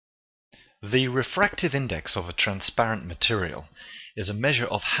The refractive index of a transparent material is a measure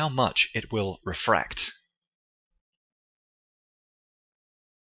of how much it will refract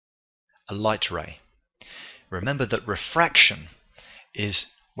a light ray. Remember that refraction is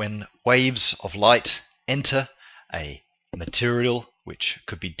when waves of light enter a material which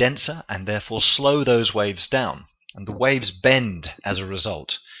could be denser and therefore slow those waves down, and the waves bend as a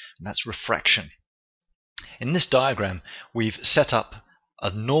result, and that's refraction. In this diagram we've set up a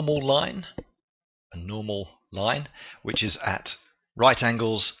normal line which is at right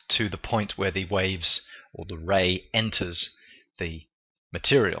angles to the point where the waves or the ray enters the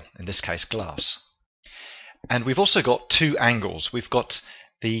material, in this case glass. And we've also got two angles. We've got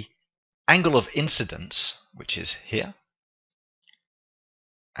the angle of incidence, which is here,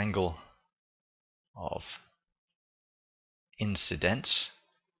 angle of incidence.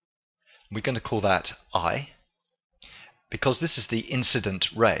 We're going to call that I, because this is the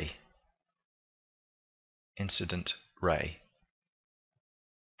incident ray.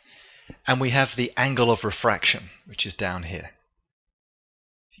 And we have the angle of refraction, which is down here.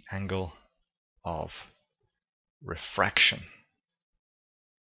 The angle of refraction,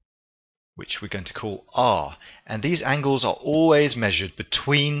 which we're going to call R. And these angles are always measured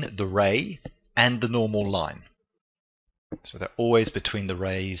between the ray and the normal line. So they're always between the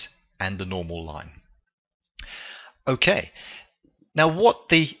rays and the normal line. Okay, now what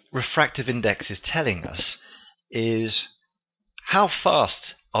the refractive index is telling us is how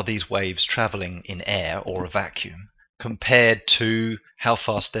fast are these waves traveling in air or a vacuum compared to how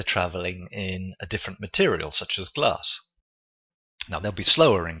fast they're traveling in a different material such as glass. Now they'll be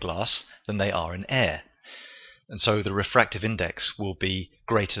slower in glass than they are in air, and so the refractive index will be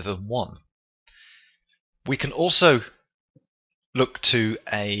greater than 1. We can also look to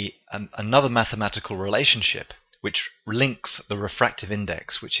another mathematical relationship which links the refractive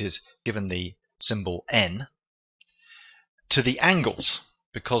index, which is given the symbol n, to the angles,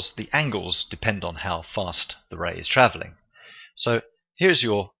 because the angles depend on how fast the ray is traveling. So here's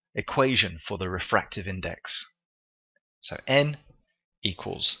your equation for the refractive index. So n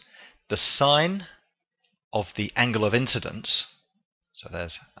equals the sine of the angle of incidence. So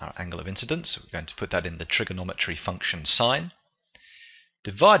there's our angle of incidence. So we're going to put that in the trigonometry function sine,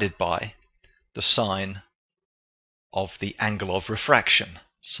 divided by the sine of the angle of refraction,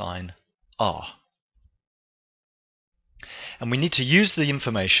 sine r. And we need to use the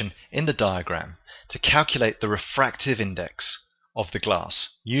information in the diagram to calculate the refractive index of the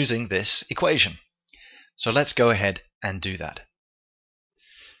glass using this equation. So let's go ahead and do that.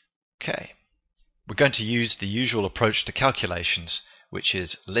 Okay, we're going to use the usual approach to calculations, which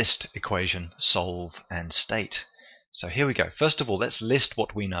is list, equation, solve, and state. So here we go. First of all, let's list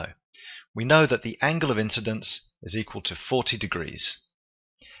what we know. We know that the angle of incidence is equal to 40 degrees.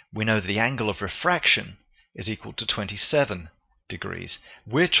 We know that the angle of refraction is equal to 27 degrees.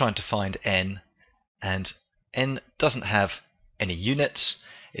 We're trying to find n, and n doesn't have any units.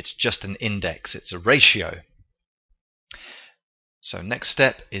 It's just an index. It's a ratio. So next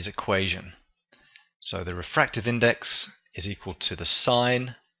step is equation. So the refractive index is equal to the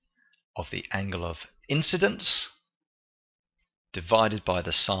sine of the angle of incidence divided by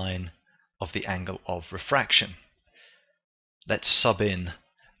the sine of the angle of refraction. Let's sub in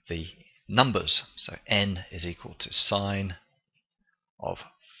the numbers. So n is equal to sine of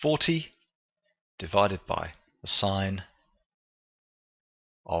 40 divided by the sine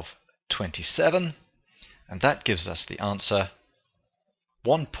of 27, and that gives us the answer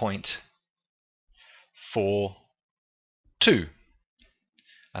 1.42,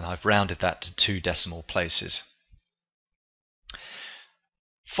 and I've rounded that to 2 decimal places.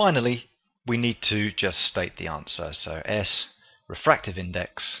 Finally, we need to just state the answer. So S, refractive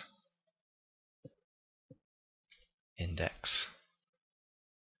index,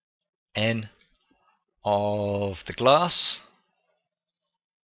 n of the glass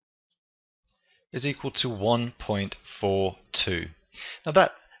is equal to 1.42. Now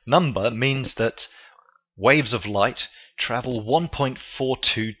that number means that waves of light travel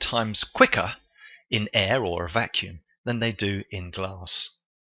 1.42 times quicker in air or a vacuum than they do in glass.